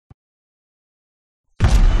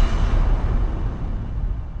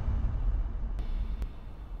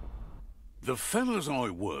The fellas I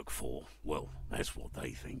work for, well, that's what they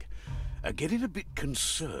think, are getting a bit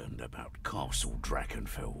concerned about Castle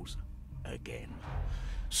Drachenfels again.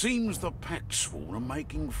 Seems the Packsworn are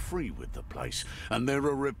making free with the place, and there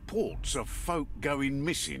are reports of folk going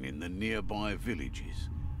missing in the nearby villages.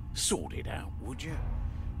 Sort it out, would you?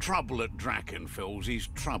 Trouble at Drachenfels is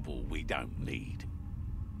trouble we don't need.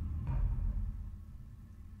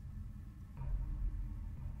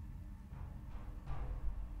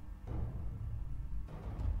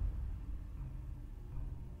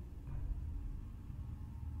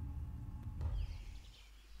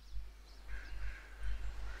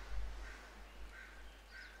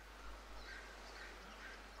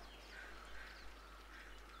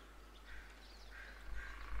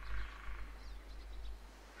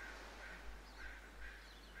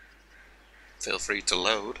 Feel free to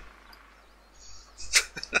load. This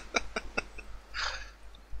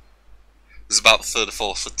is about the third or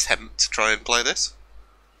fourth attempt to try and play this.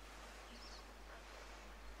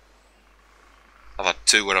 I've had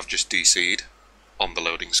two where I've just DC'd on the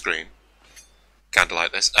loading screen. Kinda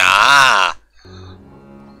like this. Ah! And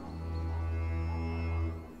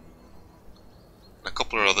a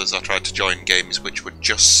couple of others I tried to join games which were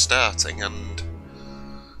just starting and...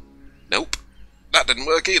 nope. That didn't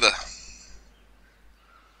work either.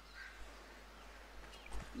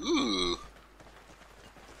 Ooh.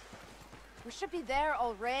 We should be there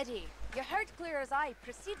already. You heard clear as I.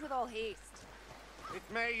 Proceed with all haste. It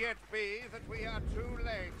may yet be that we are too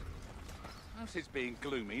late. House is being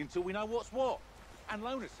gloomy until we know what's what. And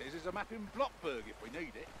Lona says there's a map in Blockburg if we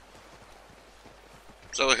need it.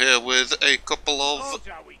 So we're here with a couple of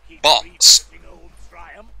bots.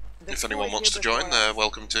 If anyone wants to join, they're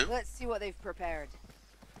welcome to. Let's see what they've prepared.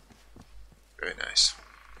 Very nice.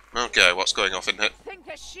 Okay, what's going off in here? Think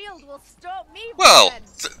a shield will stop me? Well,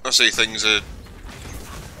 I see things are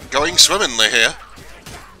going swimmingly here.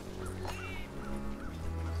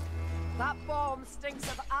 That bomb stinks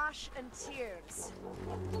of ash and tears.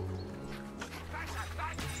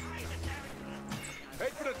 Head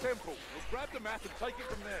for the temple. We'll grab the map and take it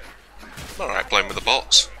from there. Alright, playing with the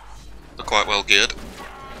bots. They're quite well geared.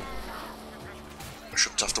 I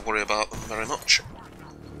shouldn't have to worry about them very much.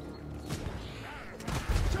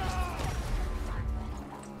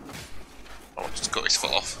 I wanted to cut his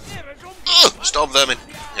foot off. Ugh! Storm vermin!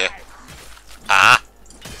 Yeah. Ah!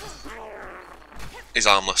 He's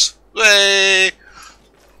harmless. Way!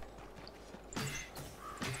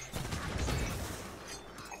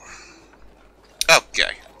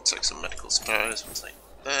 Okay, take some medical supplies and take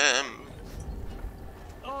them.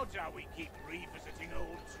 Oh, shall we keep revisiting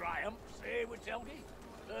old triumphs, eh, with Telgi?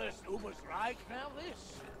 First Uma's Reich, now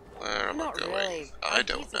this. Where am I going? Really. I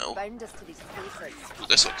don't know. Bound us to these places.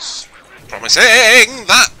 This looks promising!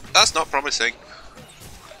 That's not promising.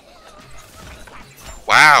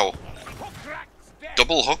 Wow!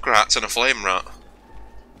 Double hook rats and a flame rat.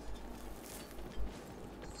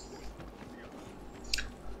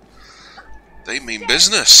 They mean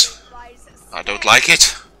business. I don't like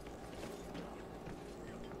it.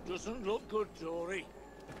 Doesn't look good, Dory.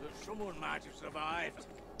 But someone might have survived.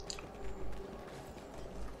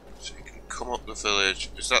 So you can come up the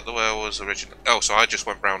village. Is that the way I was originally? Oh, so I just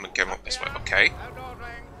went round and came up this way. Okay.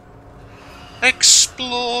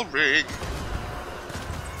 Exploring.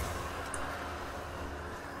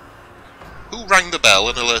 Who rang the bell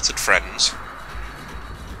and alerted friends?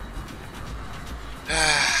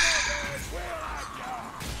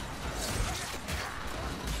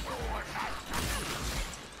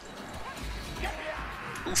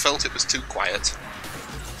 Who felt it was too quiet?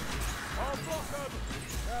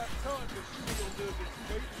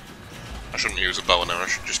 I shouldn't use a bow and arrow, I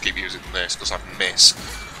should just keep using this because I miss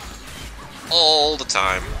all the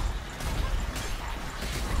time.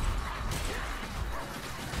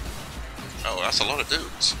 Oh, that's a lot of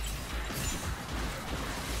dudes.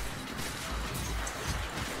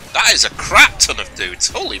 That is a crap ton of dudes.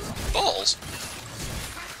 Holy balls.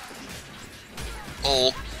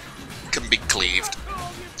 All can be cleaved.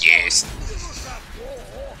 Yes.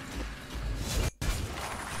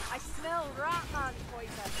 I smell rat man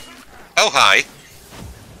poison. Oh, hi.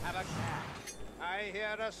 I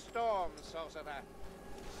hear a storm, sorcerer.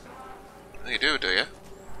 You do you?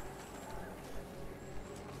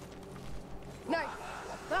 Now,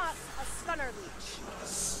 that's a stunner leech.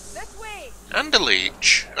 This way. And a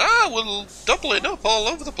leech. Ah, we're doubling up all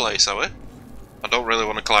over the place, are we? I don't really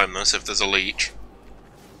want to climb this if there's a leech.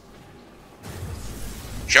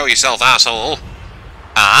 Show yourself, asshole!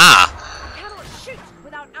 Ah! I cannot shoot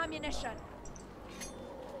without ammunition.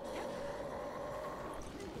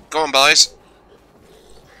 Go on, boys.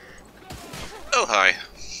 Oh, hi.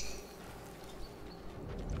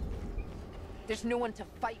 There's no one to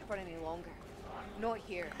fight for any longer. Not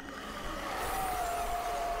here.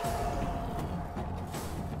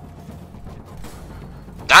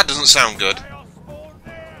 That doesn't sound good.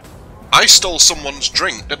 I stole someone's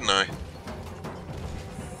drink, didn't I?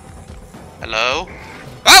 Hello?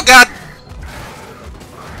 Oh god!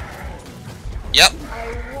 Yep.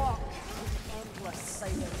 I walk in endless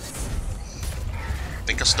silence. I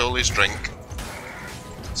think I stole his drink.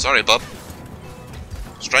 Sorry, bub.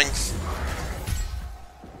 Strength.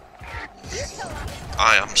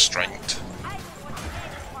 I am strength.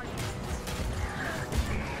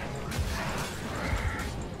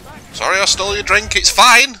 Sorry I stole your drink, it's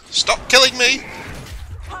fine! Stop killing me!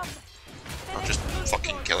 I'll just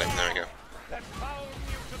fucking kill him, there we go.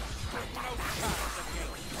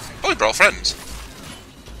 Oh, we brought friends.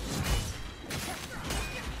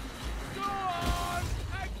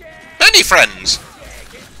 Many friends!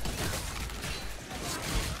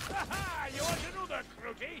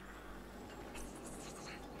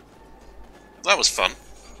 That was fun.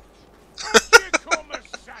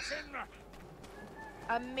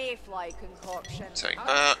 A mayfly concoction. Take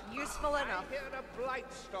that. Useful enough. I hear a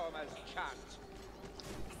Blightstormer's chant.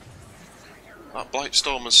 That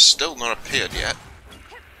Blightstorm has still not appeared yet.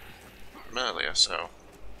 From earlier, so.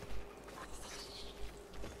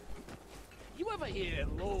 You ever hear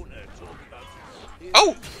Loner talk about his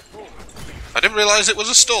Oh! I didn't realise it was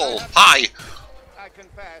a stall. Hi! I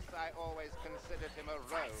confess I always considered him a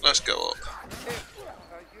rogue. Let's go up. If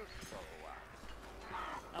a useful one.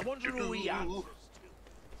 I wonder who he answers to.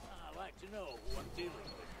 I'd like to know who I'm dealing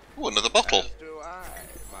with. Ooh, another bottle. As do I,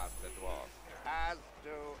 Master Dwarf. As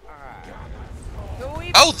do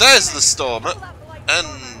I. Oh, there's the Stormer!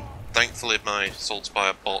 And thankfully my Soul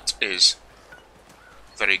Spire bot is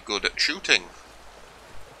very good at shooting.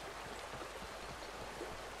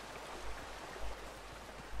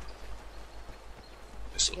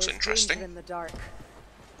 This looks interesting. In the dark.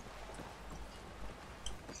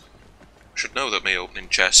 Should know that my opening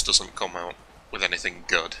chest doesn't come out with anything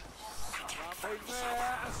good.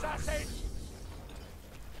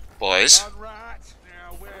 Boys,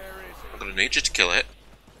 I'm gonna need you to kill it.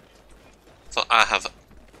 For I have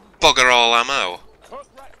bugger all ammo.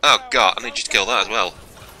 Oh god, I need you to kill that as well.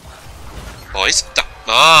 Boys,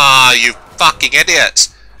 ah, you fucking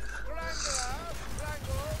idiots!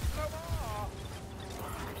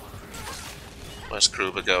 Where's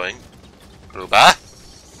Kruber going? Kruber?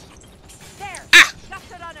 There. Ah! That's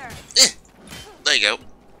the runner. There you go.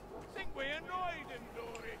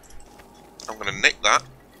 I'm gonna nick that.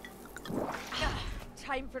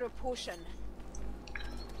 Time for a potion.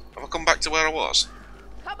 Have I come back to where I was?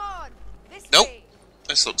 Come on. This Nope. way.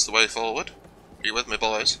 This looks the way forward. Are you with me,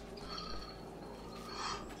 boys?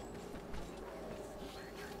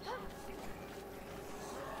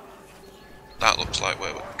 That looks like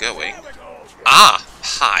where we're going. Ah!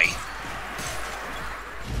 Hi!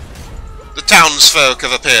 The townsfolk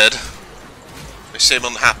have appeared. They seem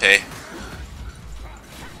unhappy.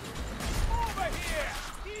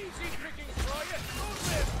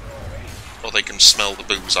 Or they can smell the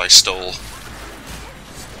booze I stole.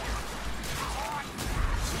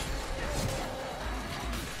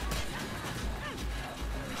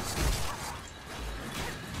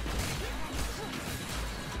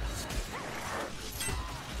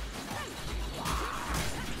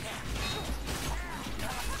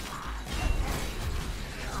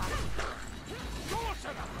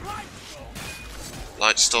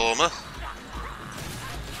 Lightstormer.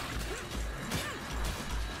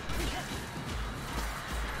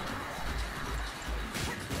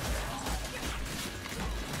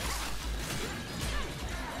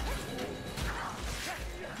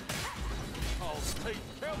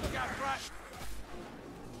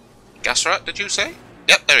 Gas rat, did you say?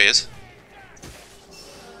 Yep, there he is.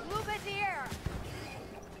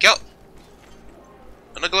 Go.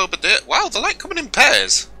 And a Globadeer. Wow, they're like coming in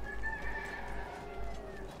pairs.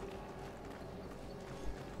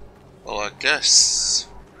 Well, I guess...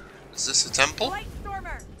 Is this a temple?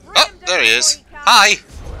 Oh, there he is. Hi!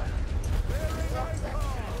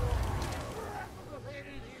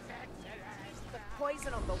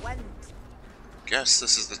 Poison on the wind. Guess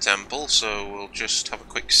this is the temple, so we'll just have a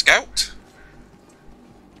quick scout.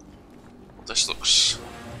 Well, this looks...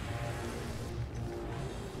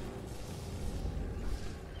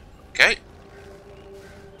 Okay.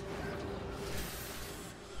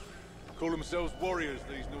 Call themselves warriors,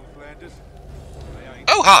 these Northlanders. They ain't.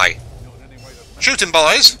 Oh, hi! Not in any way that Shoot him,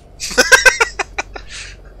 boys!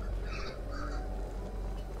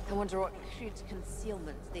 I wonder what crude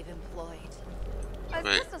concealments they've employed. Wait,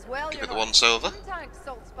 Just as well give you're it the not once over. tank,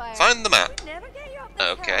 Salt Spire. Find the map. We'd never get you up this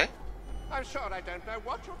Okay. hill. I'm sure I don't know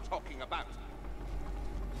what you're talking about.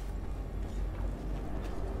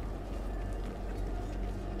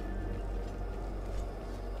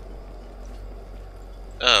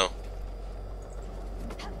 Oh.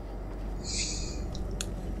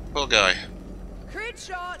 Poor guy. Crude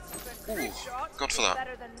shots, but crude Ooh, shots God for is that.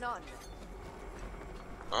 better than none.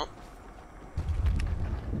 Oh.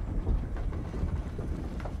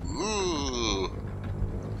 Ooh.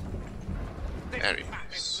 This Very map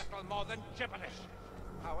nice. is little more than gibberish.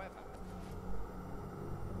 However,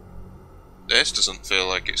 This doesn't feel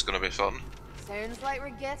like it's gonna be fun. Sounds like we're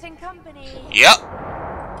getting company. Yep.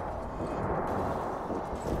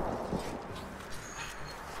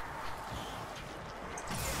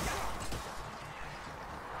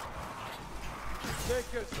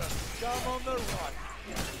 Take us a come on the right.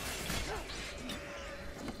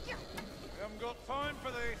 We haven't got time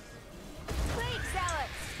for this. Plague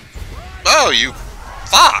zealots! Oh, you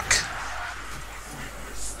fuck!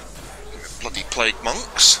 Bloody plague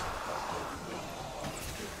monks.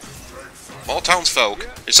 More townsfolk.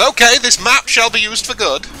 It's okay, this map shall be used for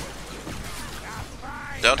good.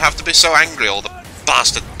 Don't have to be so angry all the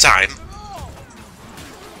bastard time.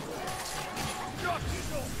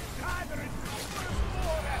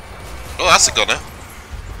 Oh, that's a gunner.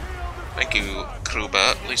 Thank you,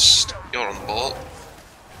 Kruber. At least you're on the ball.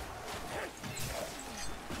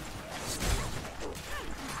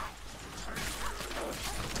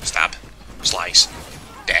 Stab. Slice.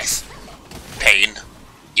 Death. Pain.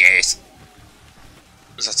 Yes.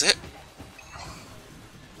 Is that it?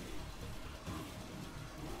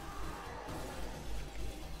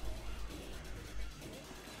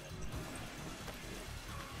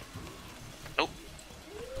 Nope.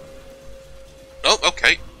 Oh,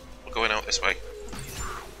 okay. We're going out this way.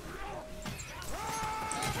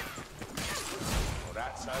 Well,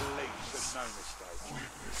 that's a leech and no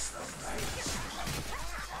mistake.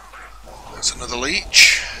 That's another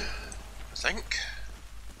leech, I think.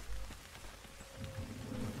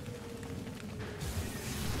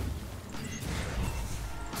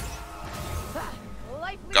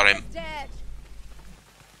 Life Got him. is dead.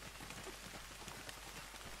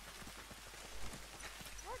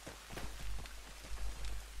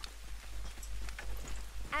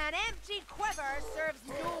 An empty quiver serves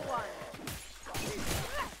no one.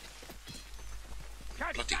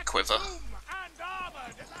 Bloody quiver. And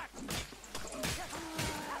armored at that.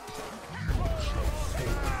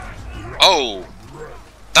 Oh,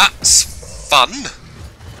 that's fun.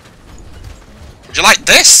 Would you like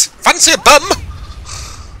this? Fancy a bum?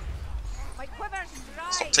 My quiver's dry.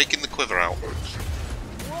 Stop taking the quiver out.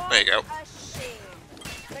 What There you go. a shame.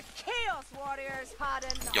 The Chaos Warriors had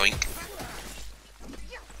enough. Yoink.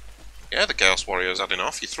 Yeah, the Chaos Warrior's had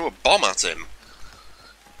enough. You threw a bomb at him.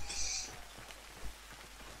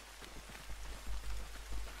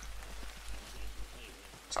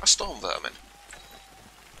 Is that a storm vermin?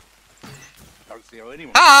 Don't see how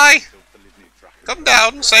anyone Hi! can live near Draken. Come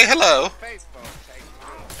down and say hello. faithful take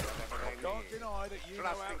whatever they Can't need. deny that you know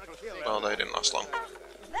Trusting how to to kill see. it. Oh, they didn't last long.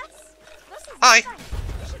 This is Hi. insane.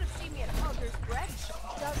 You should have seen me at Hugger's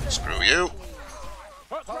Bridge. Doesn't Screw you.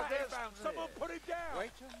 Put Oh, that there's down. Someone put him down.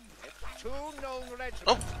 Wait a minute. Two known regiments.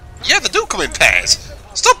 Oh, yeah, they do come in pairs.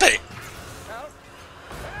 Stop it.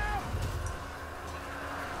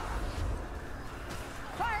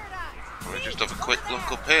 fire that. Let me just have a quick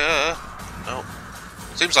look up here. Oh,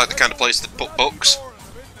 seems like the kind of place that put books.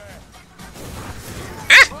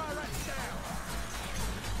 Ah!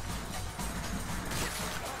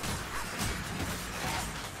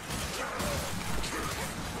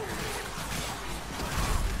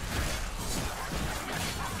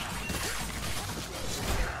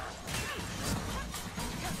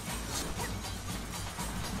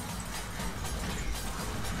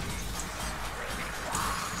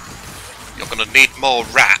 You're gonna need more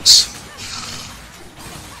rats.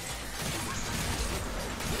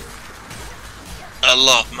 A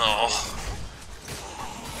lot more.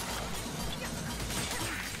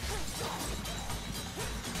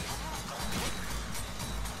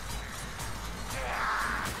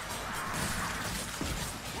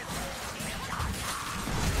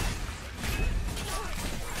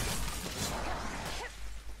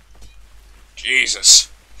 Jesus.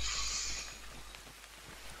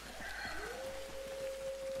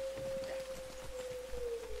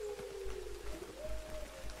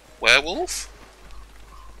 Werewolf?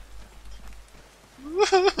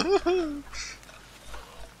 Nothing.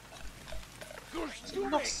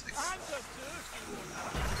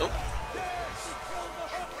 Oh.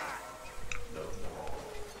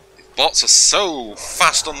 Bots are so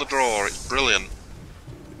fast on the draw, it's brilliant.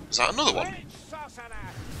 Is that another one?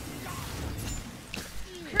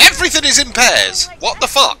 Everything is in pairs. What the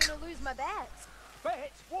fuck? I'm gonna lose my bets.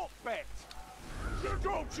 Bet? What bet?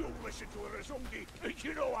 Don't you listen to her, Zongi.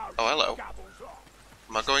 You know how Oh, hello. gabbles on.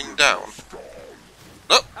 Am I going down?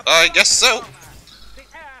 Oh, I guess so. The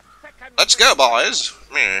air thickens. Let's go, boys.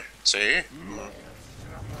 Meh. See?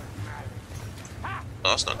 Oh,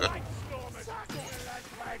 that's not good.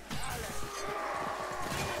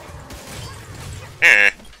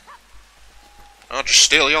 Eh. I'll just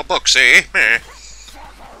steal your book, see? Meh.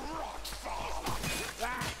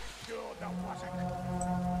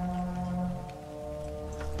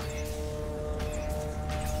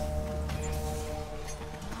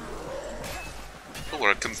 Oh,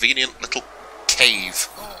 we're a convenient little cave.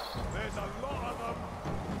 There's a lot of them.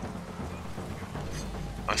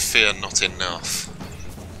 I fear not enough.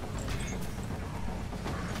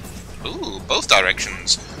 Ooh, both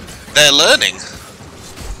directions. They're learning.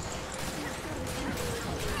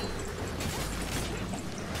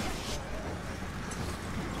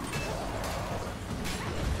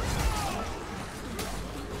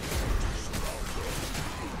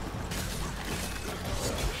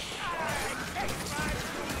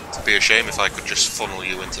 It'd be a shame if I could just funnel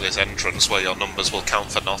you into this entrance where your numbers will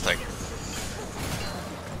count for nothing.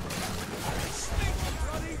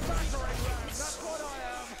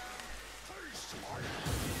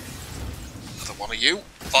 Another one of you.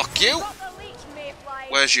 Fuck you. Got the leech, Mayfly.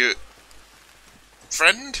 Where's your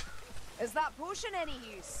friend? Is that potion any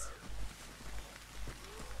use?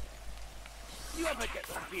 You ever get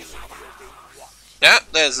the feeling you're being watched Yeah,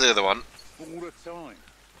 there's the other one. All the time.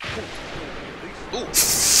 Ooh,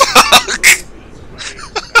 fuck!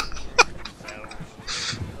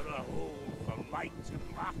 for a hole for light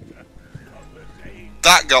and laughter of the day?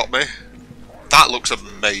 That got me. That looks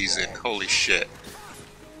amazing. Holy shit.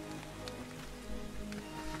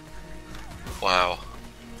 Wow.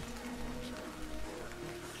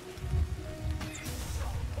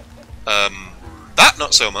 That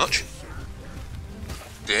not so much.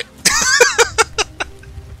 Yeah.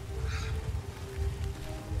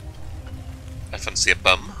 I fancy a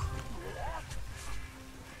bum.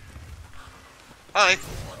 Hi.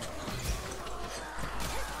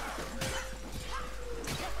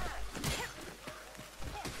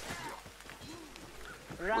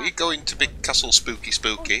 We going to Big Castle Spooky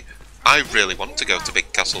Spooky? I really want to go to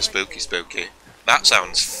Big Castle Spooky Spooky. That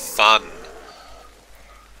sounds fun.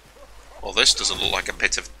 Well, this doesn't look like a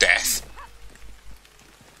pit of death.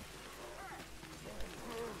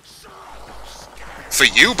 For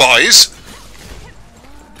you boys!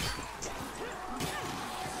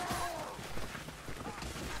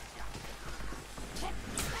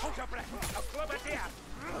 Hold your breath. I'll club it here.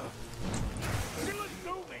 Still as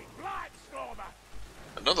do me. Blightstormer.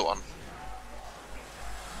 Another one.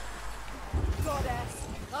 Goddess.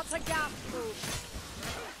 That's a gap move.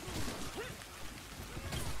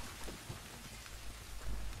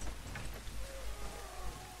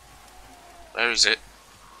 Where is it?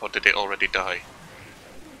 Or did it already die?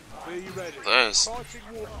 Be ready. There's Fighting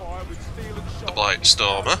warfire with steel and the shot.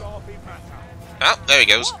 Blightstormer. Sharpie matter. Ah, there he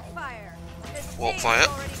goes. Walk fire. This Walk date's fire.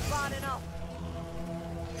 already planning up.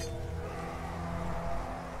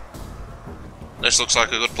 This looks like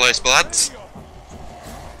a good place, lads.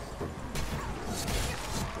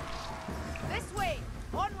 This way.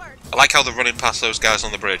 Onward. I like how they're running past those guys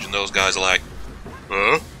on the bridge and those guys are like,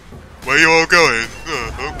 huh? Where you all going?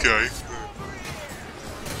 Okay.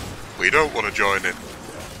 We don't want to join in.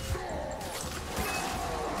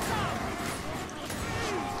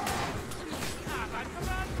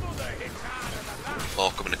 All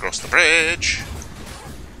coming across the bridge.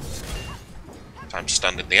 Time to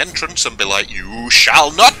stand in the entrance and be like, you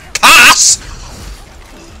shall not pass!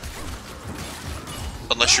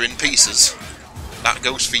 Unless you're in pieces. That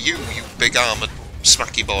goes for you, you big armoured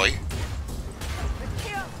smacky boy. The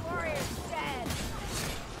Chaos Warrior's dead.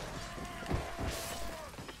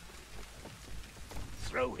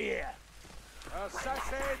 Through here.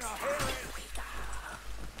 Assassin, I hear it.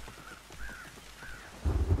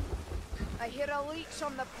 I hear a leech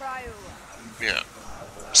on the prow. Yeah,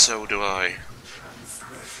 so do I.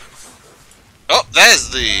 Oh, there's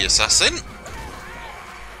the assassin.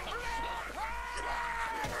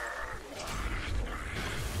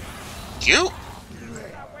 Cute.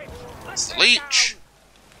 That's the leech.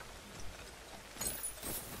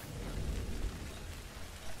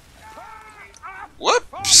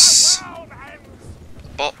 Whoops.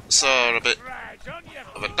 Bots are a bit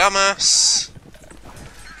of a dumbass.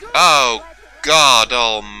 Oh, God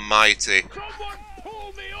almighty. Someone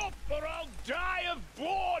pull me up or I'll die of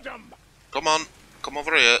boredom. Come on, come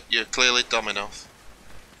over here. You're clearly dumb enough.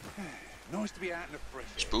 Nice to be out in the fresh.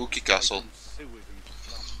 Spooky castle. Sewers and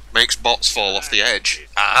slums. Makes bots fall off the edge.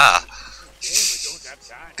 Ah!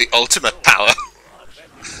 The ultimate power.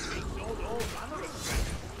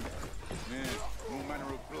 Yeah, all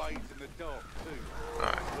manner of blades in the dark, too.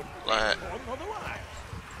 Alright,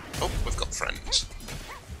 oh, we've got friends.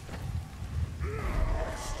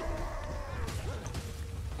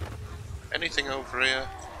 Anything over here?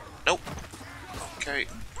 Nope. Okay.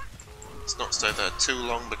 Let's not stay there too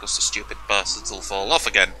long because the stupid bastards will fall off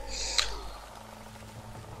again.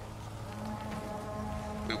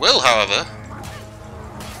 We will, however,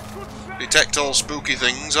 detect all spooky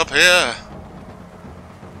things up here.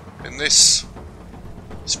 In this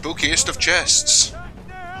spookiest of chests.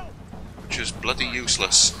 Which is bloody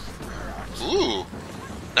useless. Ooh!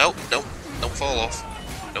 No, no, don't fall off.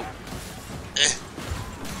 Nope. Eh.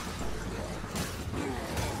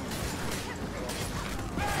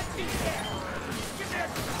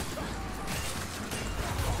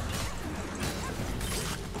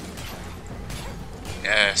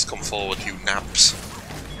 Yes, come forward, you nabs.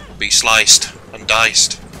 Be sliced and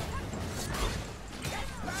diced.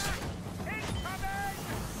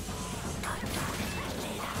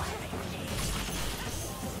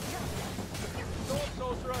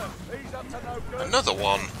 Another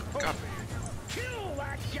one. God.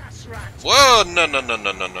 Whoa! No, no, no,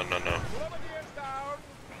 no, no, no, no, no.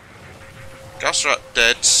 Gas rat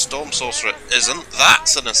dead. Storm sorcerer isn't.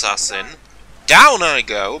 That's an assassin. Down I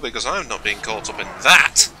go, because I'm not being caught up in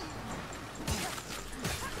that!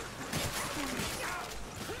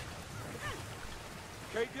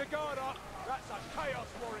 Keep your guard up. That's a chaos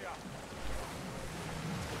warrior.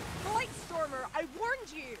 Blightstormer, I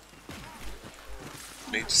warned you!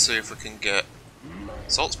 Need to see if we can get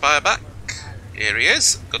Salt Spire back. Here he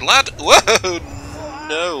is. Good lad. Whoa!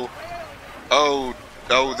 No. Oh,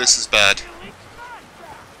 no, this is bad.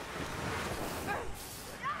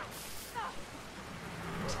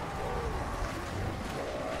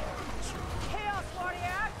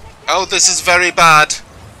 Oh, this is very bad.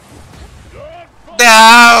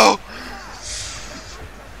 No!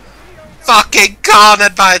 Fucking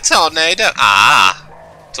cornered by a tornado. Ah!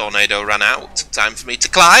 Tornado ran out. Time for me to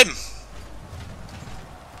climb.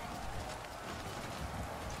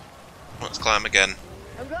 Let's climb again.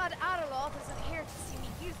 I'm glad Adaloth isn't here to see me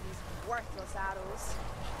use these worthless arrows.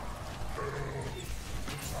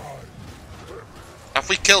 Have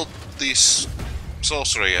we killed this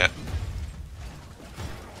sorcerer yet?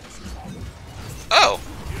 Oh!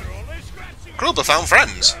 Gruber found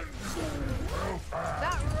friends!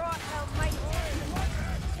 That rot hell might.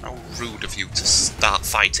 How rude of you to start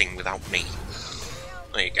fighting without me.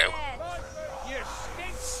 There you go.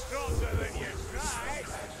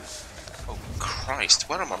 Oh Christ,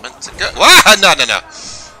 where am I meant to go? Ah, no, no, no!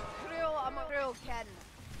 Cruel, I'm a cruel kin.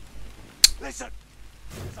 Listen,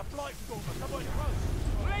 there's a Blightstormer somewhere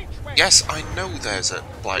close. Yes, I know there's a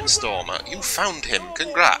Blightstormer. You found him.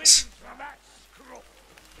 Congrats.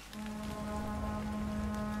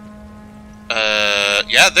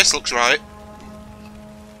 Yeah, this looks right.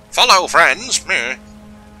 Follow, friends. Meh.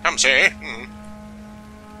 Come see.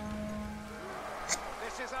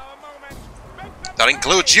 This is our moment. That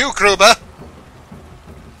includes you, Gruber.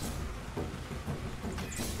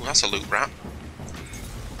 Ooh, that's a loot rat.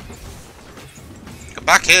 Come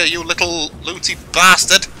back here, you little looty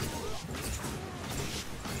bastard.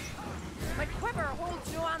 My quiver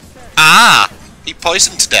holds no answer. Ah! He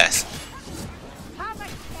poisoned to death. Have a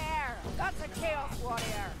care. That's a chaos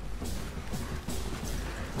warrior.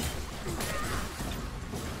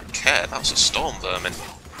 Care, that's a storm vermin.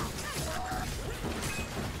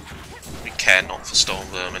 We care not for storm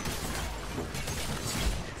vermin.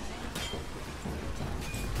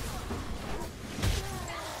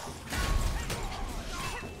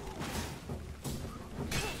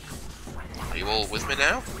 Are you all with me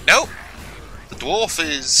now? No! The dwarf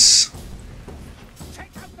is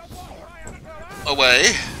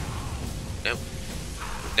away. Nope.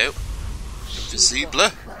 Nope.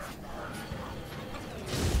 Invisible.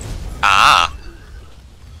 Ah!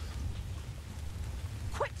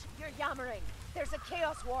 Quit your yammering. There's a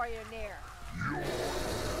chaos warrior near.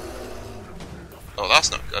 Oh, that's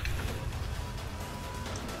not good.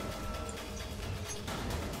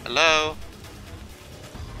 Hello?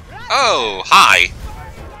 Oh, hi!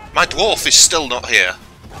 My dwarf is still not here.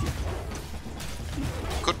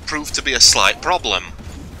 Could prove to be a slight problem.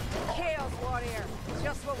 Chaos warrior.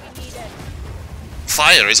 Just what we needed.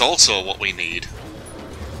 Fire is also what we need.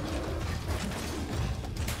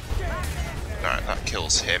 Alright, that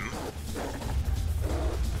kills him.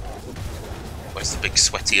 Where's the big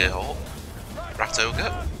sweaty orc? Rat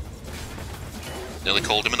ogre? Nearly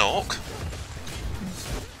called him an orc.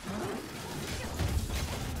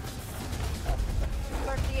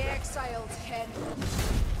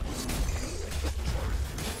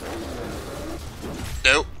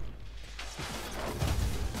 Nope.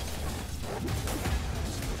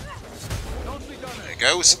 There it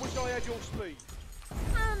goes. I wish I had your speed.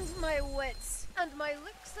 And my wits. And my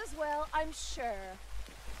looks as well, I'm sure.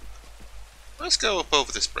 Let's go up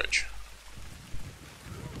over this bridge.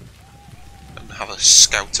 And have a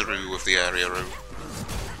scouteroo of the area-oo.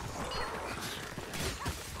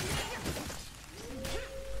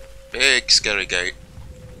 Big scary gate.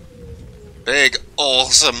 Big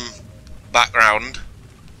awesome background.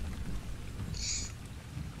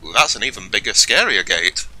 Ooh, that's an even bigger, scarier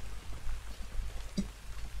gate.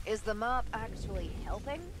 Is the map actually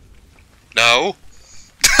helping? No.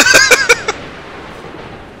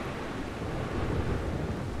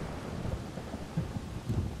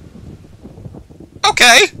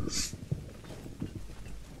 Okay.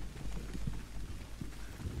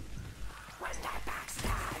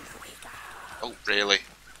 Oh, really?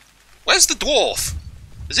 Where's the dwarf?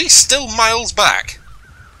 Is he still miles back?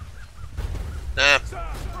 Nah,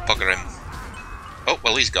 bugger him. Oh,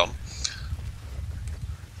 well, he's gone.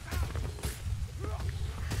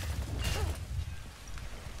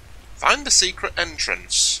 Find the secret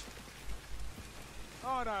entrance.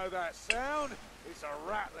 I know that sound. It's a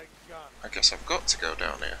rattling gun. I guess I've got to go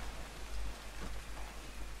down here.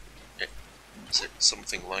 Is it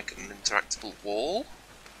something like an interactable wall?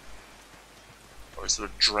 Or is there a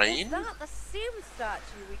drain? Is that the same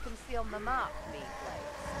statue we can see on the map,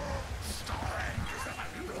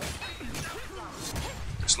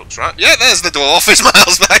 This looks right. Yeah, there's the dwarf. He's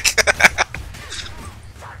miles back.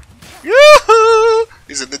 Yoo-hoo!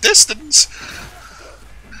 He's in the distance.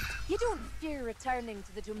 You don't fear returning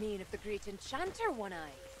to the domain of the great enchanter,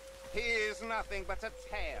 One-Eye? He is nothing but a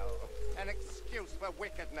tale, an excuse for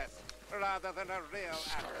wickedness, rather than a real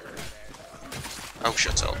adversary. Oh,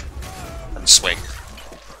 shut up. And swing.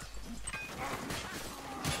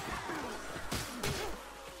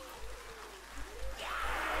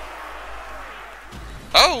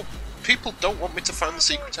 Oh! People don't want me to find the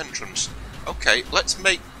secret entrance. Okay, let's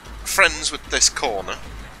make friends with this corner.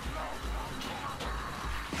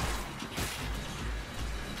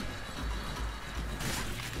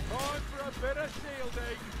 Time for a bit of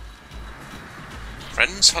shielding.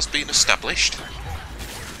 Friends has been established.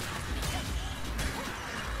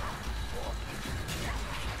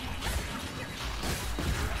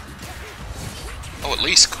 Oh, at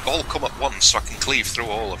least all come at once so I can cleave through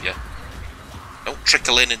all of you. Don't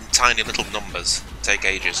trickle in tiny little numbers. Take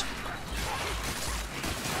ages.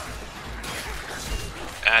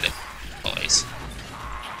 Add it, boys.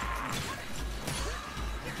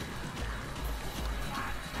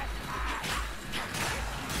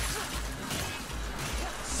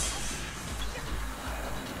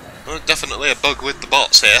 Well, definitely a bug with the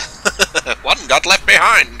bots here. One got left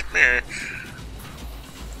behind. Meh.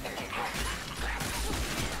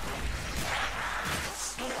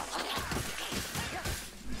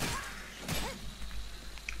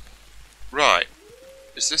 Right.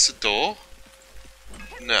 Is this a door?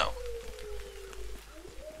 No.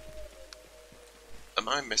 Am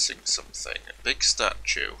I missing something? A big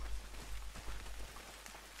statue.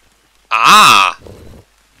 Ah!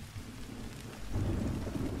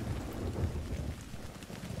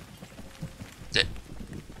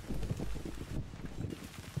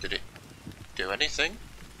 Did it do anything?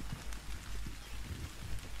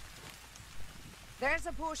 There's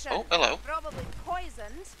a potion. Oh, hello. Probably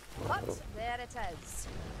poisoned, but there it is.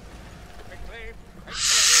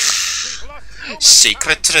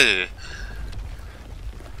 Secret true.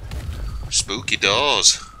 Spooky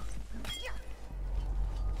doors.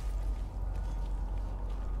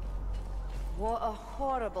 What a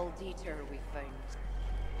horrible detour we found.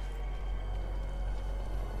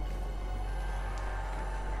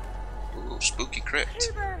 Ooh, spooky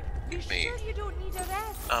crypt. Kruber, you Give me sure you don't need a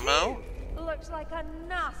rest? ammo. Looks like a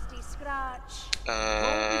nasty scratch.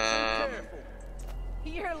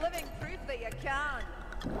 You're living proof that you can.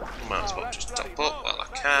 Might as well just top up while I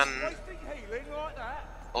can.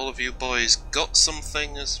 All of you boys got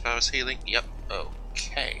something as far as healing? Yep,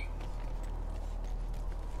 okay.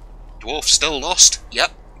 Dwarf still lost?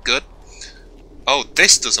 Yep, good. Oh,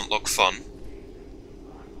 this doesn't look fun.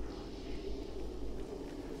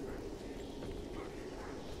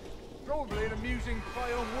 Probably an amusing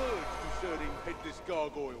play on words concerning headless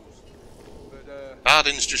gargoyles. But,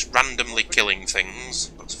 Bardin's just randomly killing things.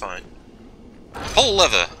 That's fine. Pull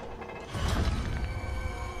lever.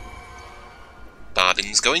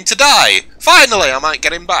 Bardin's going to die! Finally, I might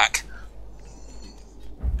get him back.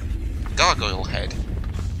 Gargoyle head.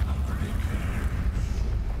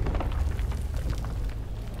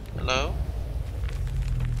 Hello?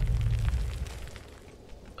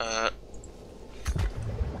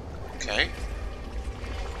 Okay.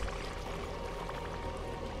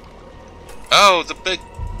 Oh, the big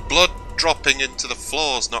blood dropping into the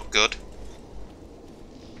floor's not good.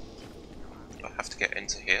 Do I have to get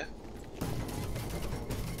into here?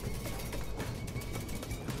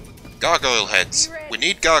 Gargoyle heads. We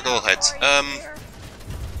need gargoyle heads.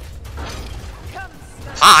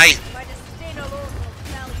 Hi!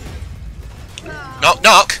 Knock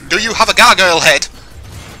knock! Do you have a gargoyle head?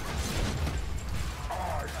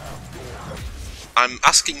 I'm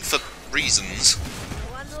asking for reasons.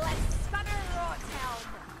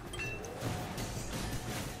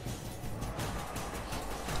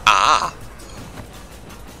 Ah!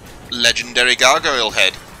 Legendary gargoyle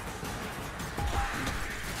head.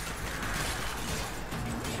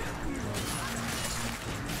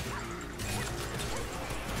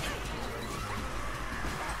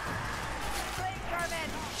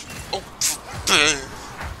 Oh,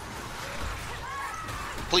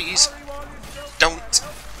 please, don't.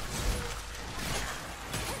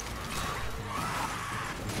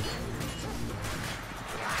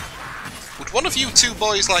 Would one of you two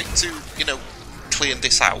boys like to, you know, clear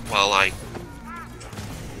this out while I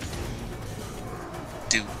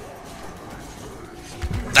do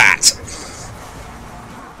that?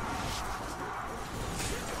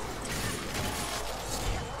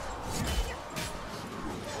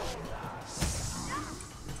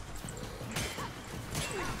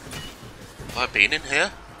 Have I been in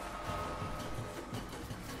here?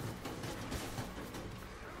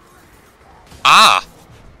 Ah!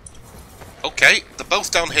 Okay, they're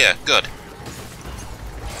both down here. Good.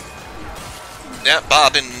 Yeah,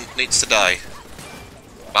 Bardin needs to die.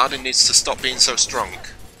 Bardin needs to stop being so strong.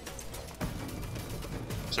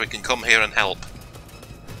 So he can come here and help.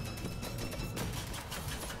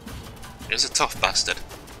 He's a tough bastard.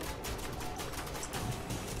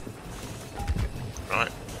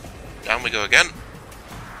 Right. Down we go again.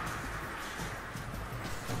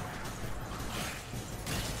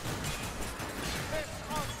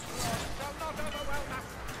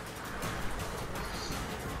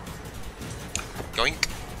 Yoink.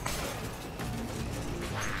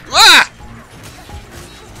 Ah!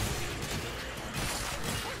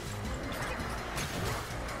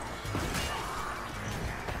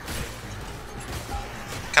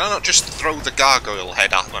 Can I not just throw the gargoyle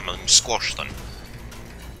head at them and squash them?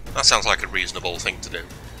 That sounds like a reasonable thing to do.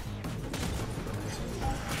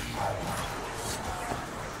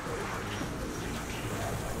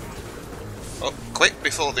 Oh, quick,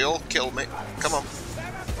 before they all kill me. Come on.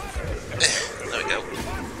 There we go.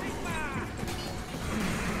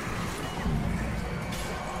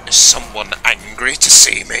 Is someone angry to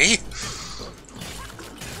see me?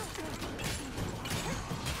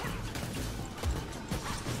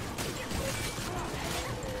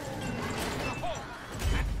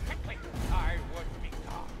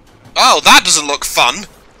 Oh, that doesn't look fun!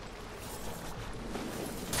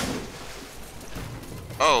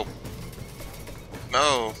 Oh.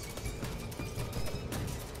 No.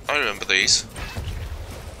 I remember these.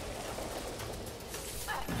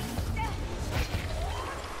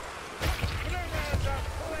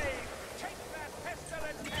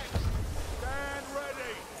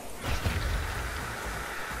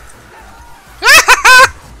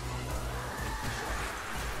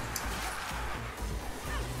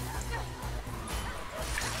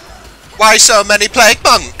 Why so many plague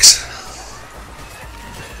monks?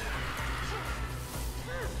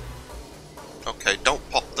 Okay, don't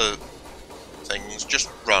pop the things,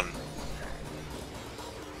 just run.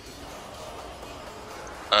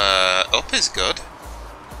 Up is good.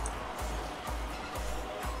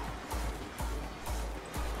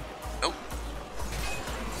 Nope.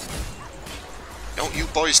 Don't you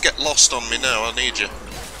boys get lost on me now, I need you.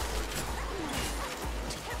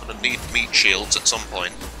 I'm gonna need meat shields at some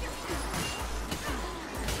point.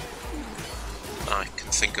 I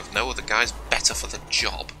can think of no other guys better for the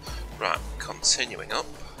job. Right, continuing up.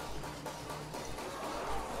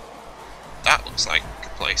 That looks like a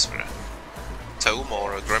place for a tome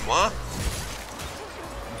or a grimoire.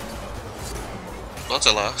 But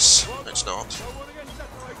alas, it's not.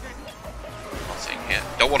 Nothing here.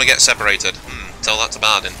 Don't want to get separated. Tell that to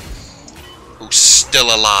Bardin, who's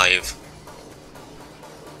still alive.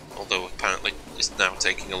 Although apparently is now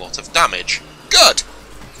taking a lot of damage. Good!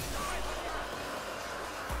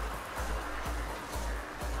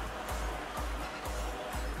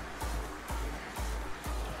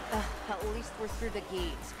 At least we're through the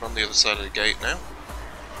gate. We're on the other side of the gate now.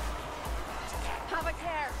 Have a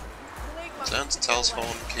care. Turn to Tal's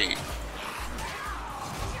Horn Key.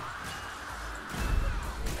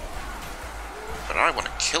 But I want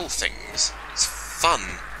to kill things. It's fun.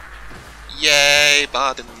 Yay,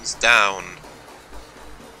 Bardin's down.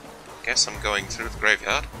 Guess I'm going through the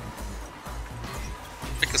graveyard.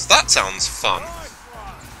 Because that sounds fun.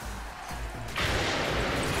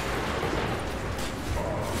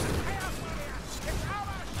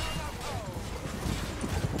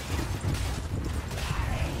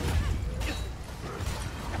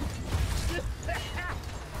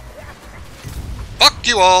 Fuck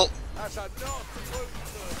you all!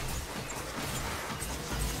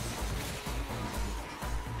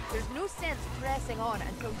 There's no sense pressing on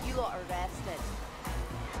until you lot are rested.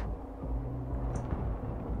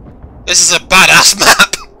 This is a badass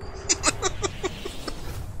map!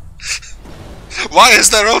 Why is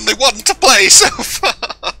there only one to play so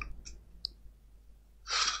far?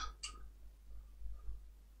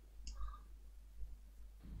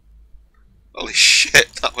 Holy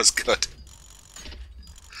shit, that was good.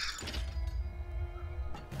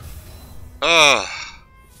 Oh,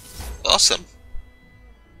 awesome.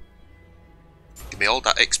 Give me all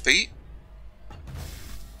that XP.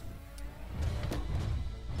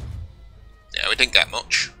 Yeah, we didn't get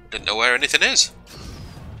much. Didn't know where anything is.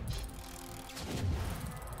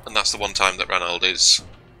 And that's the one time that Ranald is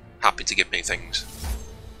happy to give me things.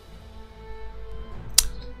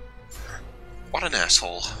 What an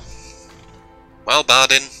asshole. Well,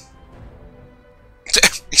 Bardin.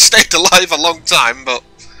 He stayed alive a long time, but...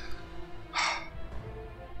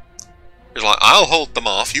 He's like, I'll hold them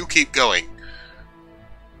off, you keep going.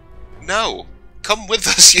 No, come with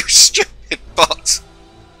us, you stupid bot.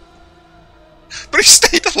 But he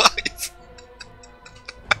stayed alive.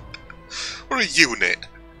 What a unit.